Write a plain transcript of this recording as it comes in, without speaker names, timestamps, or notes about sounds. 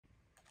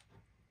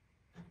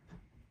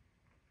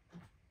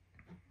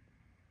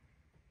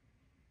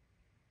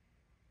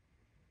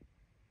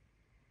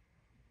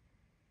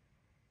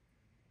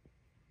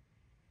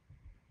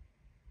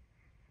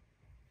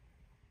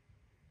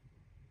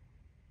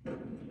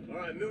All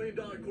right, $1 million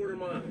quarter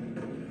mile.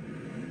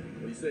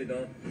 What do you say,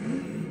 Don?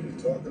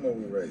 We talking or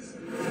we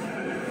racing?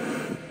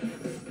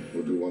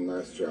 We'll do one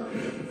last job.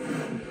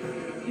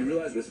 You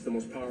realize this is the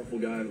most powerful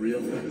guy in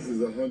real? This is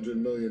 $100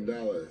 million.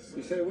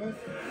 You say what?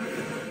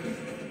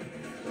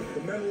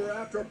 The men we're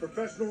after are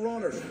professional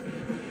runners.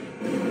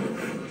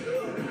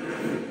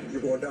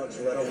 You're going down,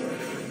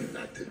 Toretto.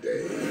 Not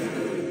today.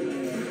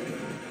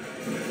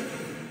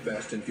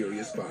 Fast and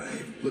Furious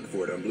 5. Look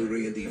for it on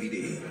Blu-ray and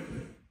DVD.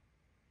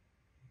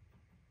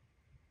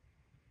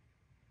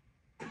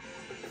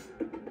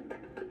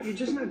 You're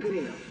just not good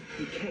enough.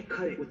 You can't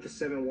cut it with the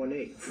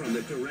 718. From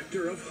the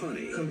director of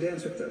Honey. Come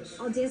dance with us.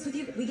 I'll dance with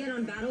you. We get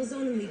on Battle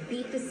Zone and we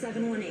beat the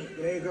 718.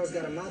 There you girl's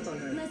got a mouth on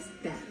her. Let's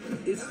bet.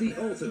 It's the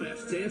ultimate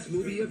dance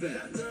movie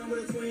event.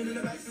 When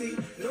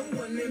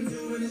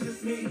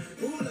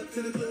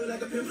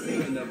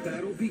the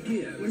battle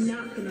begins, We're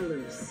not gonna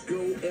lose.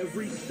 go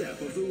every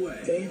step of the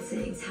way.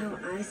 Dancing's how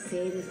I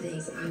say the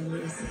things I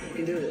want to say. You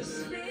can do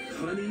this.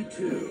 Honey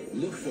 2.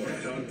 Look for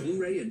it on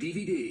Blu-ray and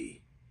DVD.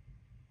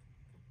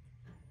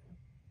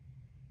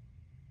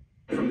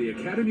 From the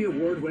Academy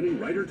Award-winning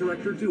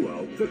writer-director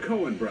duo, the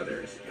Coen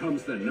brothers,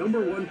 comes the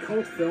 #1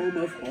 cult film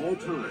of all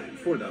time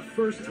for the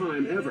first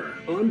time ever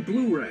on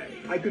Blu-ray.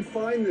 I could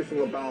find this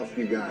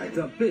Lebowski guy.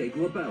 The Big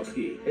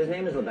Lebowski, His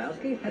name is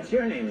Lebowski? That's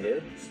your name,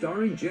 dude.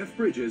 starring Jeff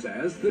Bridges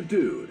as the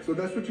Dude. So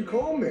that's what you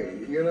call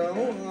me, you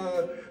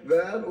know?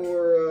 That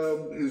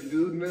or his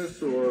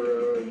dudeness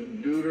or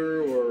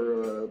duder or,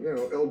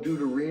 El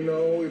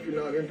Duderino if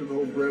you're not into the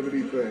whole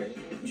brevity thing.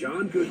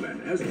 John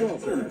Goodman as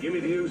Walter. Give me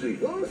the Uzi.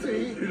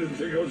 Lucy! You didn't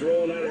think I was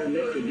rolling out of her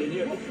naked, did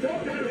you?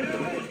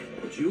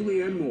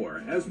 Julianne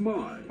Moore as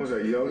Maud. Was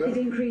that yoga? It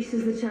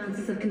increases the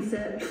chances of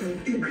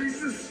conception.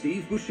 Increases.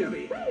 Steve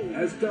Buscemi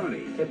as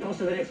Donnie. Get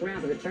posted to the next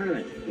round for the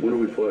tournament. When do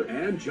we play?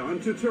 And John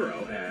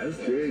Turturro as...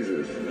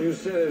 Jesus. You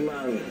said it,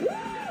 man.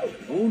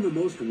 Own the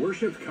most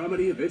worshipped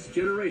comedy of its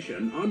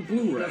generation on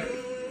Blu-ray.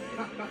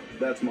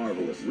 That's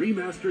marvelous.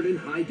 Remastered in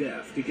high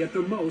def to get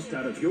the most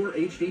out of your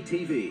HD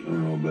TV. I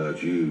don't know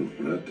about you,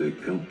 but I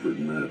take comfort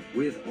in that.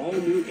 With all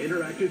new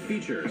interactive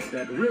features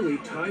that really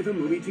tie the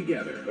movie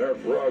together.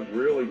 That rug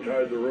really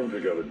tied the room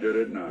together, did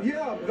it not?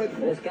 Yeah, but...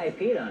 This guy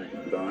peed on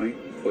it. Donnie,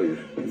 please.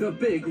 The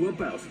Big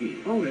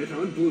Lebowski. Own it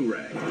on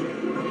Blu-ray.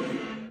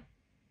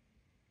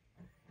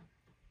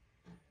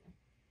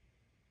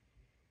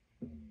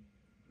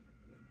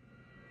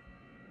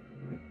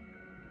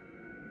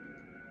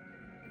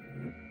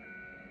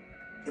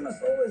 You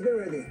must always be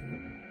ready.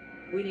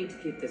 We need to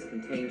keep this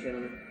contained,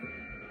 gentlemen.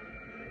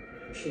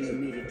 She's an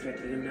immediate threat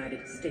to the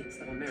United States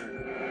of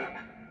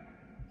America.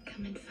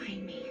 Come and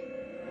find me.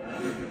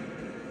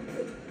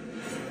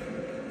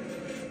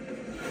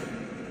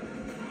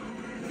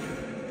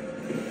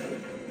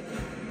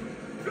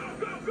 Go,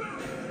 go, go!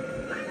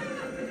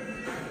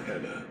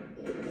 Hanna.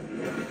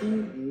 Oh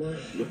my.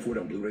 Look for it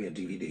on Blu-ray and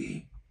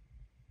DVD.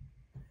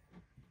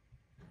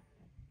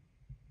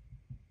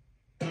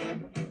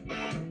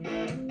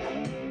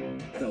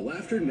 The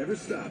laughter never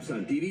stops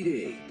on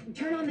DVD.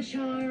 Turn on the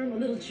charm, a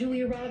little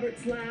Julia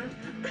Roberts laugh.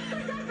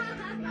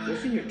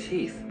 What's in your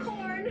teeth?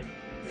 Corn.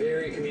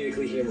 Very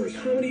comedically humorous.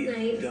 Comedy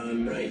night.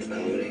 Done right,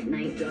 comedy.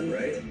 Night. Done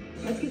right.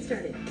 Let's get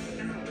started.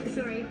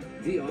 Sorry.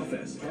 The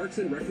Office, Parks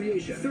and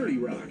Recreation, 30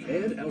 Rock,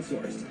 and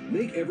Outsourced.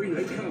 Make every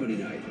night comedy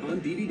night on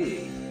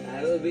DVD.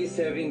 I will be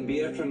serving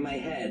beer from my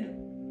head.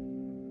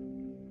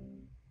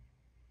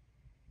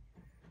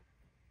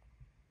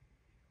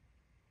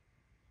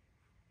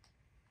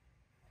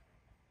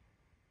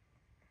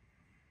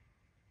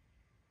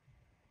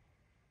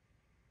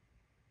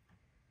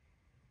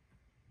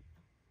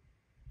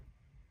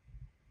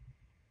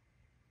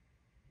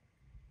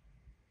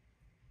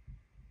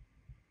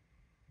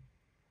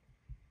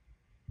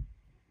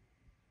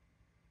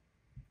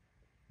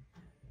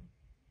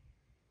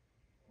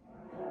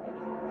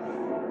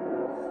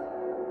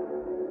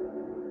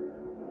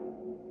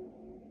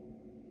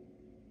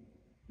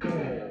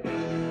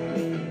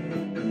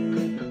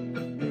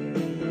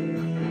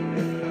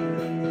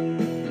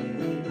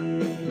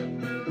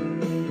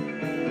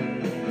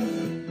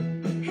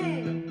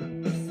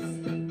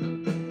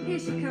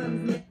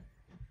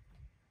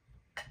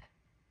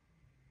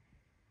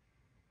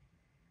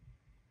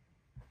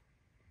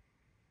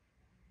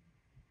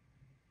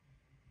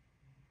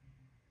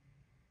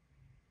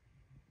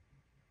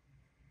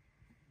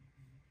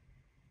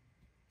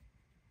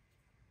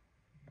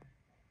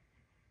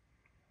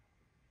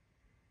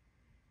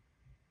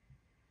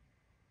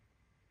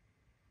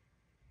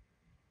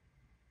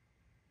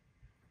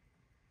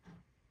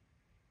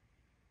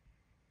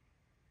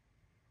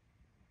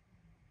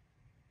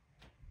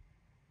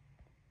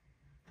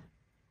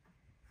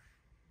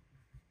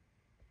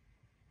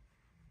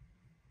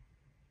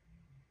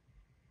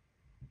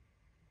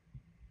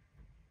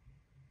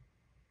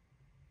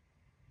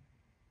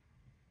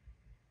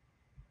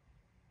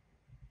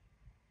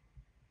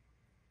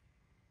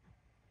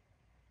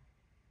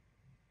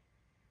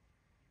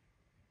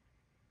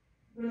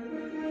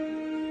 Mm-hmm.